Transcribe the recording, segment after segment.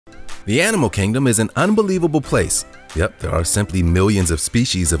The animal kingdom is an unbelievable place. Yep, there are simply millions of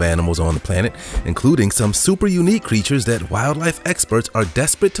species of animals on the planet, including some super unique creatures that wildlife experts are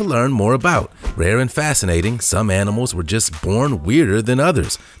desperate to learn more about. Rare and fascinating, some animals were just born weirder than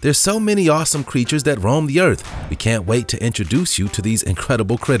others. There's so many awesome creatures that roam the earth. We can't wait to introduce you to these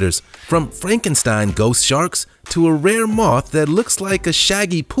incredible critters. From Frankenstein ghost sharks to a rare moth that looks like a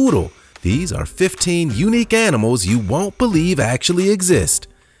shaggy poodle. These are 15 unique animals you won't believe actually exist.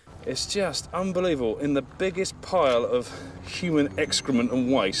 It's just unbelievable in the biggest pile of human excrement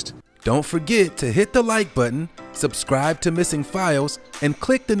and waste. Don't forget to hit the like button, subscribe to Missing Files, and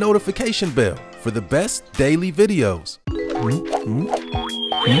click the notification bell for the best daily videos.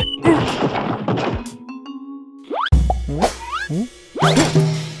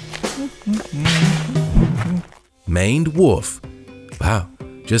 Maned wolf. Wow,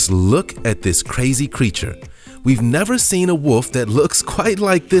 just look at this crazy creature. We've never seen a wolf that looks quite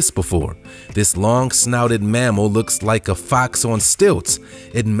like this before. This long-snouted mammal looks like a fox on stilts.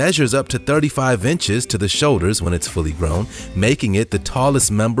 It measures up to 35 inches to the shoulders when it's fully grown, making it the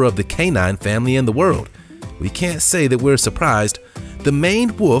tallest member of the canine family in the world. We can't say that we're surprised. The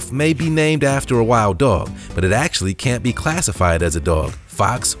maned wolf may be named after a wild dog, but it actually can't be classified as a dog,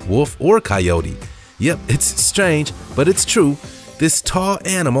 fox, wolf, or coyote. Yep, it's strange, but it's true. This tall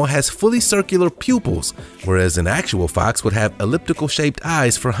animal has fully circular pupils, whereas an actual fox would have elliptical-shaped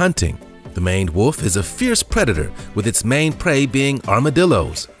eyes for hunting. The maned wolf is a fierce predator, with its main prey being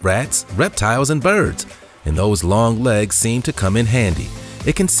armadillos, rats, reptiles, and birds, and those long legs seem to come in handy.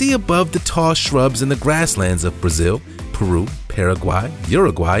 It can see above the tall shrubs in the grasslands of Brazil, Peru, Paraguay,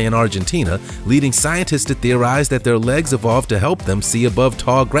 Uruguay, and Argentina, leading scientists to theorize that their legs evolved to help them see above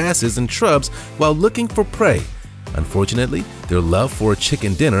tall grasses and shrubs while looking for prey. Unfortunately, their love for a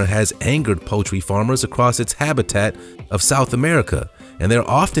chicken dinner has angered poultry farmers across its habitat of South America, and they're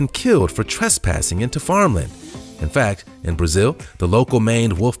often killed for trespassing into farmland. In fact, in Brazil, the local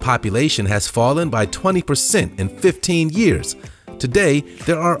maned wolf population has fallen by 20% in 15 years. Today,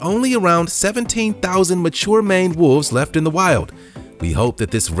 there are only around 17,000 mature maned wolves left in the wild. We hope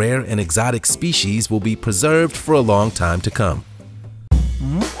that this rare and exotic species will be preserved for a long time to come.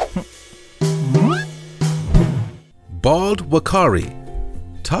 Bald wakari.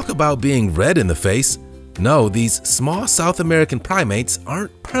 Talk about being red in the face. No, these small South American primates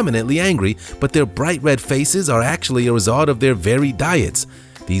aren't permanently angry, but their bright red faces are actually a result of their varied diets.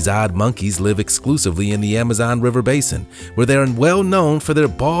 These odd monkeys live exclusively in the Amazon River basin, where they are well known for their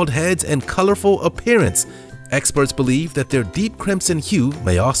bald heads and colorful appearance. Experts believe that their deep crimson hue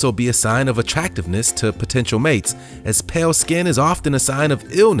may also be a sign of attractiveness to potential mates, as pale skin is often a sign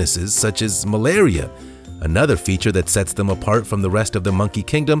of illnesses such as malaria. Another feature that sets them apart from the rest of the monkey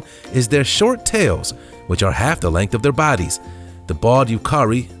kingdom is their short tails, which are half the length of their bodies. The bald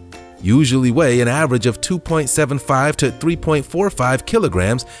wakari usually weigh an average of 2.75 to 3.45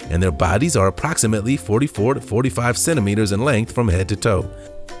 kilograms, and their bodies are approximately 44 to 45 centimeters in length from head to toe.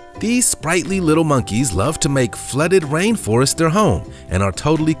 These sprightly little monkeys love to make flooded rainforests their home and are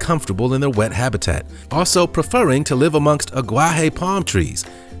totally comfortable in their wet habitat, also preferring to live amongst aguaje palm trees.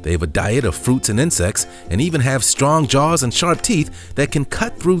 They have a diet of fruits and insects, and even have strong jaws and sharp teeth that can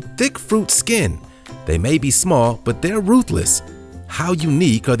cut through thick fruit skin. They may be small, but they're ruthless. How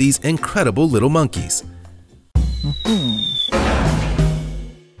unique are these incredible little monkeys?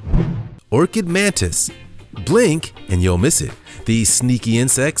 Orchid mantis. Blink and you'll miss it. These sneaky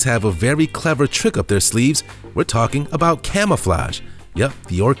insects have a very clever trick up their sleeves. We're talking about camouflage. Yep,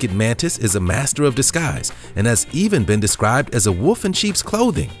 the orchid mantis is a master of disguise and has even been described as a wolf in sheep's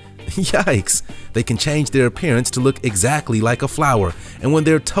clothing. Yikes! They can change their appearance to look exactly like a flower, and when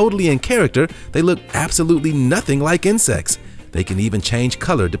they're totally in character, they look absolutely nothing like insects. They can even change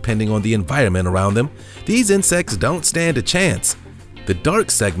color depending on the environment around them. These insects don't stand a chance. The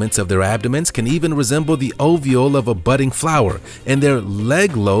dark segments of their abdomens can even resemble the ovule of a budding flower, and their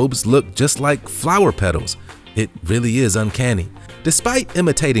leg lobes look just like flower petals. It really is uncanny. Despite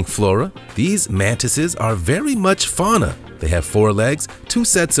imitating flora, these mantises are very much fauna. They have 4 legs, 2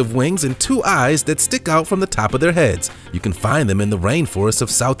 sets of wings, and 2 eyes that stick out from the top of their heads. You can find them in the rainforests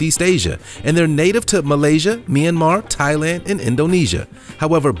of Southeast Asia, and they're native to Malaysia, Myanmar, Thailand, and Indonesia.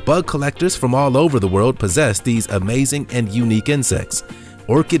 However, bug collectors from all over the world possess these amazing and unique insects.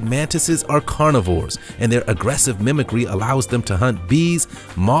 Orchid mantises are carnivores, and their aggressive mimicry allows them to hunt bees,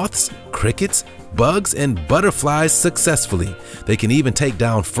 moths, crickets, bugs, and butterflies successfully. They can even take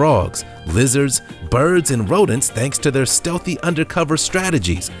down frogs, lizards, birds, and rodents thanks to their stealthy undercover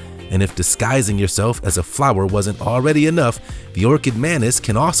strategies. And if disguising yourself as a flower wasn't already enough, the orchid mantis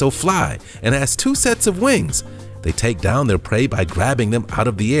can also fly and has 2 sets of wings. They take down their prey by grabbing them out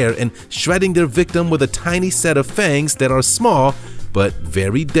of the air and shredding their victim with a tiny set of fangs that are small but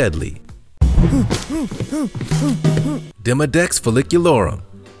very deadly. Demodex folliculorum.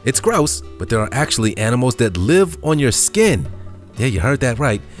 It's gross, but there are actually animals that live on your skin. Yeah, you heard that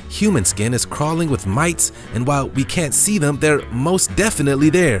right. Human skin is crawling with mites, and while we can't see them, they're most definitely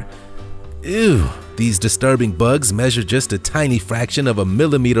there. Ew, these disturbing bugs measure just a tiny fraction of a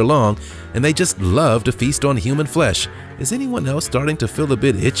millimeter long, and they just love to feast on human flesh. Is anyone else starting to feel a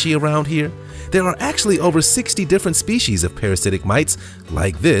bit itchy around here? There are actually over 60 different species of parasitic mites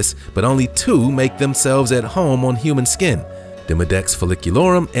like this, but only 2 make themselves at home on human skin. Demodex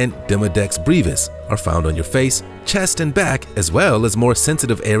folliculorum and Demodex brevis are found on your face, chest, and back, as well as more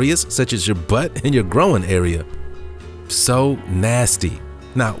sensitive areas such as your butt and your groin area. So nasty.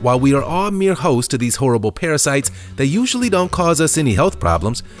 Now, while we are all mere hosts to these horrible parasites, they usually don't cause us any health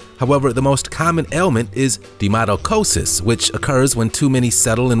problems. However, the most common ailment is dermatocosis, which occurs when too many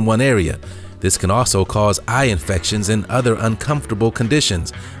settle in one area. This can also cause eye infections and other uncomfortable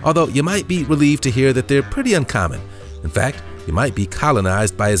conditions, although you might be relieved to hear that they're pretty uncommon. In fact, you might be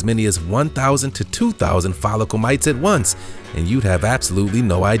colonized by as many as 1,000 to 2,000 follicle mites at once, and you'd have absolutely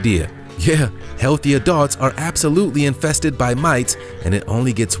no idea. Yeah, healthy adults are absolutely infested by mites, and it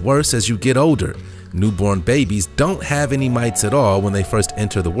only gets worse as you get older. Newborn babies don't have any mites at all when they first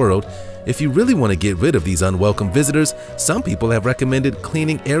enter the world. If you really want to get rid of these unwelcome visitors, some people have recommended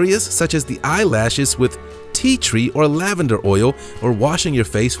cleaning areas such as the eyelashes with tea tree or lavender oil, or washing your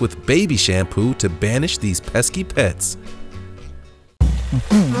face with baby shampoo to banish these pesky pets.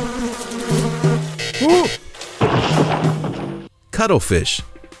 Cuttlefish.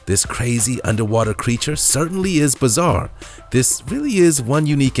 This crazy underwater creature certainly is bizarre. This really is one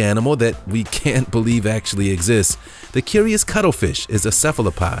unique animal that we can't believe actually exists. The curious cuttlefish is a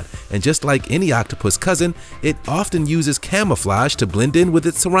cephalopod, and just like any octopus cousin, it often uses camouflage to blend in with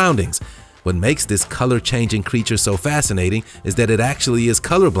its surroundings. What makes this color-changing creature so fascinating is that it actually is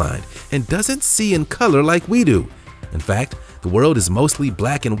colorblind and doesn't see in color like we do. In fact, the world is mostly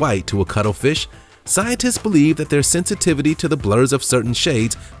black and white to a cuttlefish. Scientists believe that their sensitivity to the blurs of certain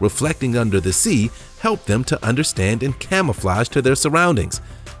shades reflecting under the sea help them to understand and camouflage to their surroundings.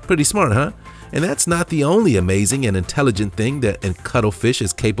 Pretty smart, huh? And that's not the only amazing and intelligent thing that a cuttlefish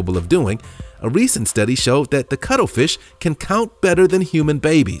is capable of doing. A recent study showed that the cuttlefish can count better than human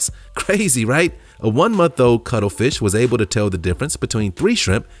babies. Crazy, right? A 1-month-old cuttlefish was able to tell the difference between 3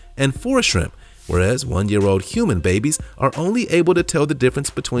 shrimp and 4 shrimp, whereas 1-year-old human babies are only able to tell the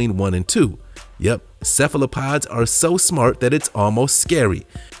difference between 1 and 2. Yep, cephalopods are so smart that it's almost scary.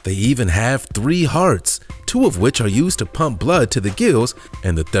 They even have 3 hearts, 2 of which are used to pump blood to the gills,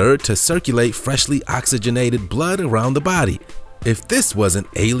 and the 3rd to circulate freshly oxygenated blood around the body. If this wasn't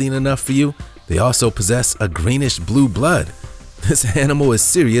alien enough for you, they also possess a greenish-blue blood. This animal is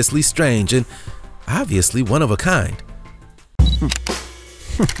seriously strange and obviously one of a kind.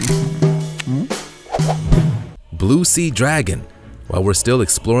 Blue sea dragon. While we're still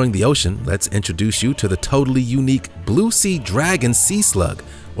exploring the ocean, let's introduce you to the totally unique blue sea dragon sea slug,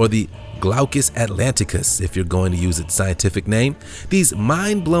 or the Glaucus atlanticus if you're going to use its scientific name. These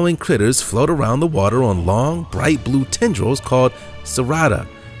mind-blowing critters float around the water on long, bright blue tendrils called serrata,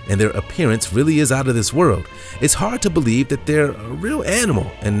 and their appearance really is out of this world. It's hard to believe that they're a real animal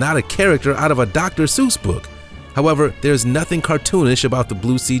and not a character out of a Dr. Seuss book. However, there's nothing cartoonish about the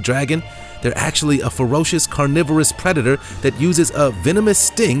blue sea dragon. They're actually a ferocious carnivorous predator that uses a venomous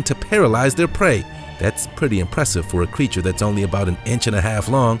sting to paralyze their prey. That's pretty impressive for a creature that's only about 1.5 inches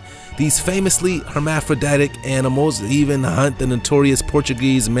long. These famously hermaphroditic animals even hunt the notorious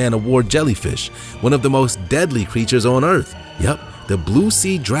Portuguese man-o'-war jellyfish, one of the most deadly creatures on Earth. Yep, the blue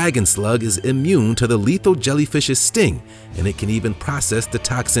sea dragon slug is immune to the lethal jellyfish's sting, and it can even process the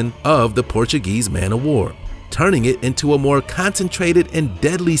toxin of the Portuguese man-o'-war, turning it into a more concentrated and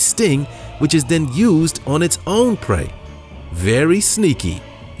deadly sting, which is then used on its own prey. Very sneaky.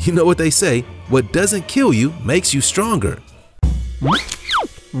 You know what they say, what doesn't kill you makes you stronger.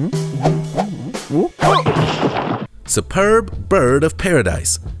 Superb bird of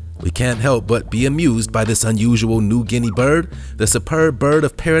paradise. We can't help but be amused by this unusual New Guinea bird. The superb bird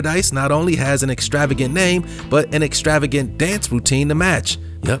of paradise not only has an extravagant name, but an extravagant dance routine to match.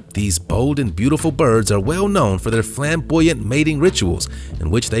 Yep, these bold and beautiful birds are well known for their flamboyant mating rituals, in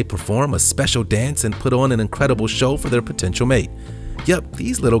which they perform a special dance and put on an incredible show for their potential mate. Yep,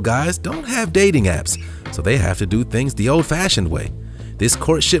 these little guys don't have dating apps, so they have to do things the old-fashioned way. This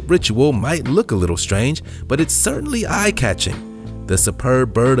courtship ritual might look a little strange, but it's certainly eye-catching. The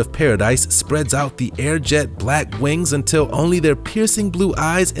superb bird of paradise spreads out the air-jet black wings until only their piercing blue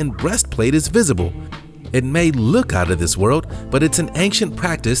eyes and breastplate is visible. It may look out of this world, but it's an ancient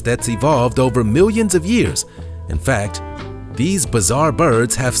practice that's evolved over millions of years. In fact, these bizarre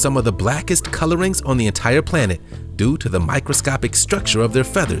birds have some of the blackest colorings on the entire planet due to the microscopic structure of their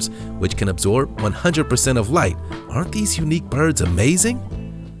feathers, which can absorb 100% of light. Aren't these unique birds amazing?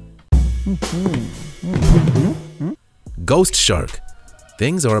 Ghost shark.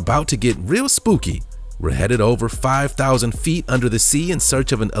 Things are about to get real spooky. We're headed over 5,000 feet under the sea in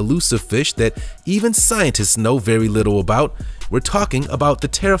search of an elusive fish that even scientists know very little about. We're talking about the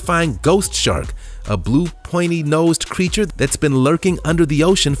terrifying ghost shark, a blue pointy-nosed creature that's been lurking under the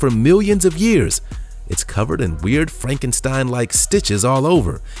ocean for millions of years. It's covered in weird Frankenstein-like stitches all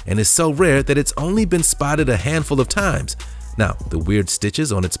over and is so rare that it's only been spotted a handful of times. Now, the weird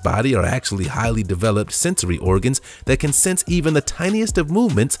stitches on its body are actually highly developed sensory organs that can sense even the tiniest of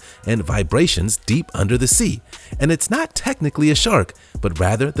movements and vibrations deep under the sea. And it's not technically a shark, but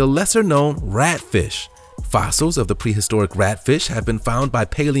rather the lesser-known ratfish. Fossils of the prehistoric ratfish have been found by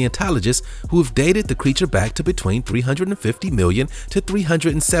paleontologists who have dated the creature back to between 350 million to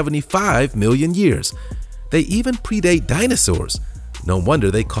 375 million years. They even predate dinosaurs. No wonder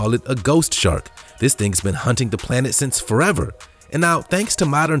they call it a ghost shark. This thing's been hunting the planet since forever. And now, thanks to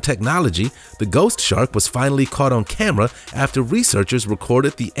modern technology, the ghost shark was finally caught on camera after researchers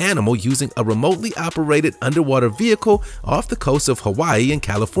recorded the animal using a remotely operated underwater vehicle off the coast of Hawaii and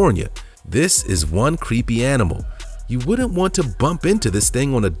California. This is one creepy animal. You wouldn't want to bump into this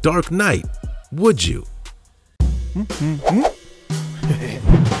thing on a dark night, would you?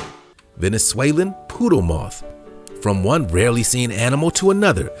 Venezuelan poodle moth. From one rarely seen animal to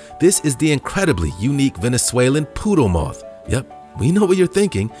another, this is the incredibly unique Venezuelan poodle moth. Yep, we know what you're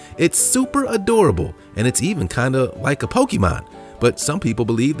thinking. It's super adorable, and it's even kinda like a Pokemon. But some people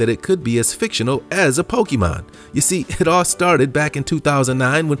believe that it could be as fictional as a Pokemon. You see, it all started back in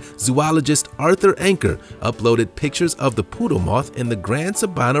 2009 when zoologist Arthur Anker uploaded pictures of the poodle moth in the Gran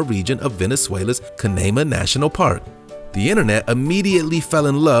Sabana region of Venezuela's Canema National Park. The internet immediately fell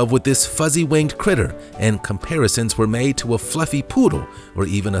in love with this fuzzy-winged critter, and comparisons were made to a fluffy poodle or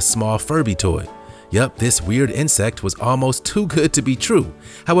even a small Furby toy. Yup, this weird insect was almost too good to be true.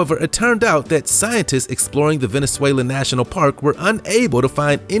 However, it turned out that scientists exploring the Venezuelan National Park were unable to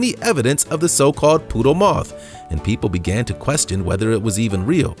find any evidence of the so-called poodle moth, and people began to question whether it was even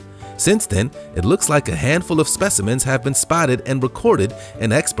real. Since then, it looks like a handful of specimens have been spotted and recorded,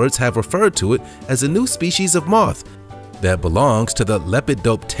 and experts have referred to it as a new species of moth that belongs to the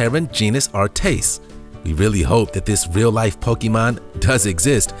Lepidopteran genus Artace. We really hope that this real-life Pokemon does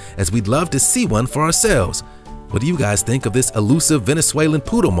exist, as we'd love to see one for ourselves. What do you guys think of this elusive Venezuelan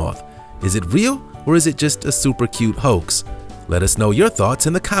poodle moth? Is it real, or is it just a super cute hoax? Let us know your thoughts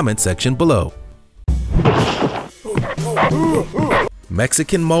in the comment section below.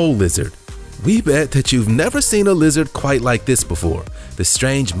 Mexican mole lizard. We bet that you've never seen a lizard quite like this before. The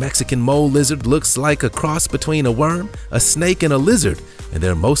strange Mexican mole lizard looks like a cross between a worm, a snake, and a lizard, and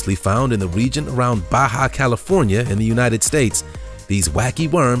they're mostly found in the region around Baja California in the United States. These wacky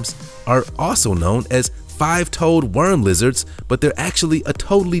worms are also known as five-toed worm lizards, but they're actually a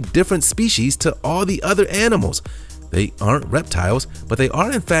totally different species to all the other animals. They aren't reptiles, but they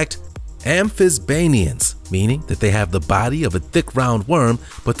are in fact amphisbaenians, meaning that they have the body of a thick round worm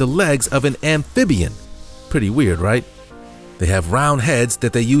but the legs of an amphibian. Pretty weird, right? They have round heads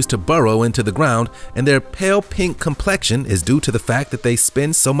that they use to burrow into the ground, and their pale pink complexion is due to the fact that they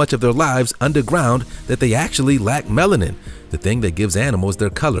spend so much of their lives underground that they actually lack melanin, the thing that gives animals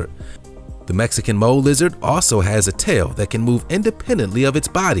their color. The Mexican mole lizard also has a tail that can move independently of its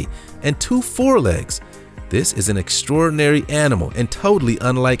body and two forelegs. This is an extraordinary animal and totally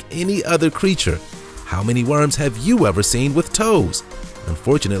unlike any other creature. How many worms have you ever seen with toes?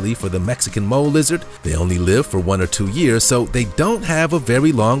 Unfortunately for the Mexican mole lizard, they only live for 1 or 2 years, so they don't have a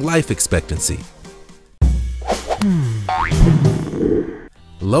very long life expectancy.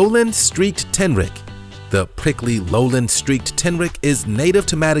 Lowland streaked tenric. The prickly lowland streaked tenric is native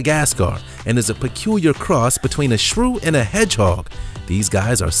to Madagascar and is a peculiar cross between a shrew and a hedgehog. These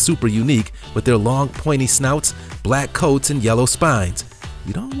guys are super unique with their long pointy snouts, black coats, and yellow spines.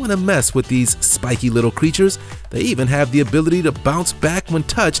 You don't want to mess with these spiky little creatures. They even have the ability to bounce back when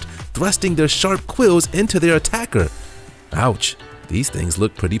touched, thrusting their sharp quills into their attacker. Ouch, these things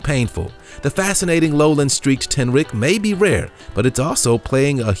look pretty painful. The fascinating lowland streaked tenric may be rare, but it's also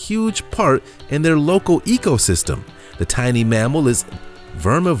playing a huge part in their local ecosystem. The tiny mammal is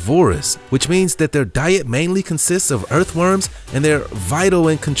vermivorous, which means that their diet mainly consists of earthworms, and they're vital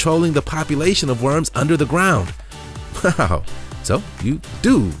in controlling the population of worms under the ground. Wow, so you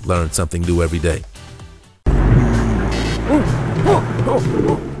do learn something new every day.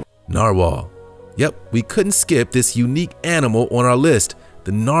 Narwhal. Yep, we couldn't skip this unique animal on our list.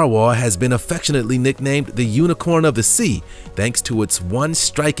 The narwhal has been affectionately nicknamed the unicorn of the sea, thanks to its one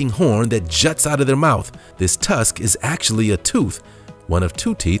striking horn that juts out of their mouth. This tusk is actually a tooth, one of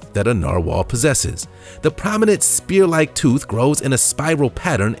 2 teeth that a narwhal possesses. The prominent spear-like tooth grows in a spiral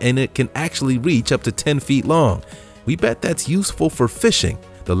pattern and it can actually reach up to 10 feet long. We bet that's useful for fishing.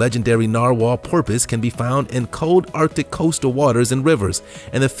 The legendary narwhal porpoise can be found in cold Arctic coastal waters and rivers,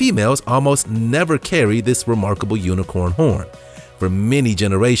 and the females almost never carry this remarkable unicorn horn. For many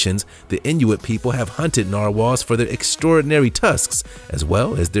generations, the Inuit people have hunted narwhals for their extraordinary tusks, as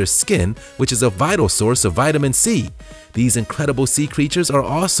well as their skin, which is a vital source of vitamin C. These incredible sea creatures are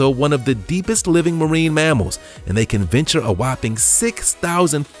also one of the deepest living marine mammals, and they can venture a whopping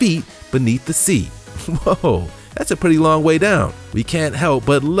 6,000 feet beneath the sea. Whoa, that's a pretty long way down. We can't help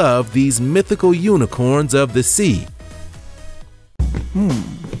but love these mythical unicorns of the sea.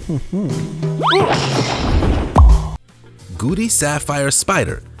 Goody sapphire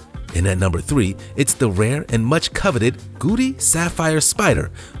spider. And at number 3, it's the rare and much coveted Goody sapphire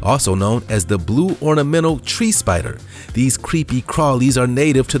spider, also known as the blue ornamental tree spider. These creepy crawlies are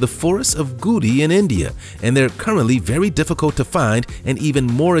native to the forests of Goody in India, and they're currently very difficult to find and even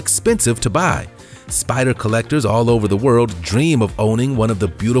more expensive to buy. Spider collectors all over the world dream of owning one of the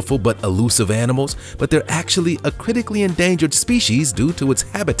beautiful but elusive animals, but they're actually a critically endangered species due to its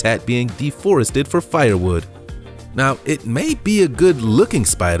habitat being deforested for firewood. Now, it may be a good-looking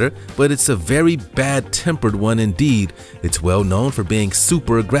spider, but it's a very bad-tempered one indeed. It's well known for being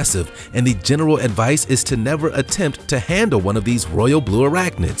super aggressive, and the general advice is to never attempt to handle one of these royal blue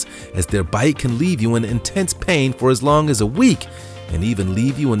arachnids, as their bite can leave you in intense pain for as long as a week, and even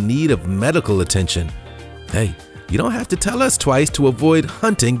leave you in need of medical attention. Hey, you don't have to tell us twice to avoid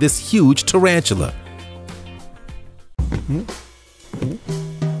hunting this huge tarantula.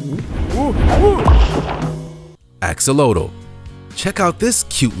 Axolotl. Check out this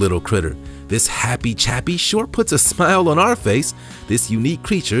cute little critter. This happy chappy sure puts a smile on our face. This unique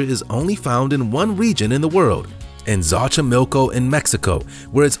creature is only found in one region in the world, in Xochimilco in Mexico,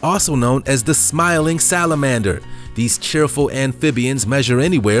 where it's also known as the smiling salamander. These cheerful amphibians measure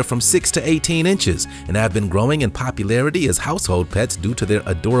anywhere from 6 to 18 inches and have been growing in popularity as household pets due to their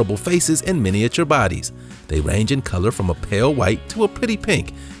adorable faces and miniature bodies. They range in color from a pale white to a pretty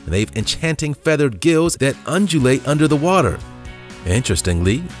pink, and they've enchanting feathered gills that undulate under the water.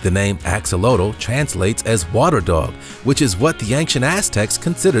 Interestingly, the name axolotl translates as water dog, which is what the ancient Aztecs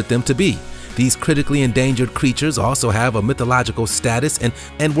considered them to be. These critically endangered creatures also have a mythological status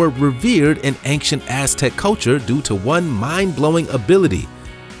and were revered in ancient Aztec culture due to one mind-blowing ability.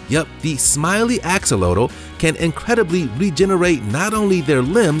 Yup, the smiley axolotl can incredibly regenerate not only their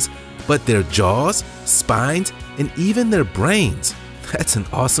limbs, but their jaws, spines, and even their brains. That's an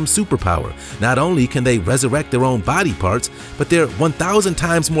awesome superpower. Not only can they resurrect their own body parts, but they're 1,000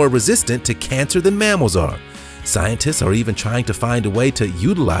 times more resistant to cancer than mammals are. Scientists are even trying to find a way to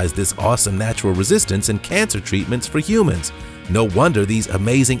utilize this awesome natural resistance in cancer treatments for humans. No wonder these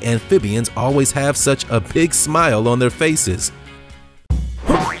amazing amphibians always have such a big smile on their faces.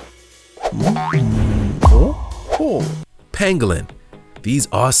 Pangolin. These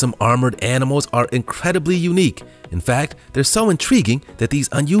awesome armored animals are incredibly unique. In fact, they're so intriguing that these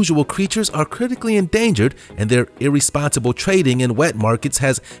unusual creatures are critically endangered, and their irresponsible trading in wet markets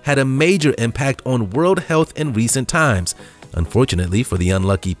has had a major impact on world health in recent times. Unfortunately for the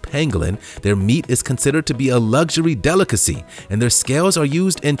unlucky pangolin, their meat is considered to be a luxury delicacy, and their scales are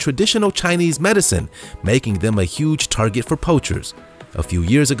used in traditional Chinese medicine, making them a huge target for poachers. A few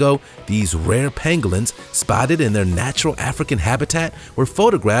years ago, these rare pangolins, spotted in their natural African habitat, were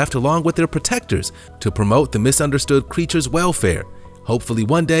photographed along with their protectors to promote the misunderstood creature's welfare. Hopefully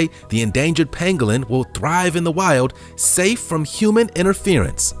one day, the endangered pangolin will thrive in the wild, safe from human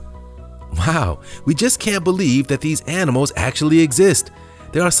interference. Wow, we just can't believe that these animals actually exist.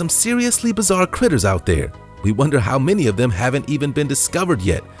 There are some seriously bizarre critters out there. We wonder how many of them haven't even been discovered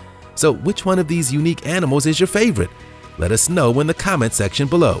yet. So which one of these unique animals is your favorite? Let us know in the comment section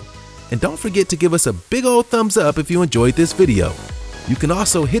below. And don't forget to give us a big old thumbs up if you enjoyed this video. You can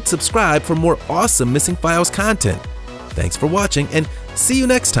also hit subscribe for more awesome Missing Files content. Thanks for watching, and see you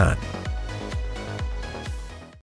next time.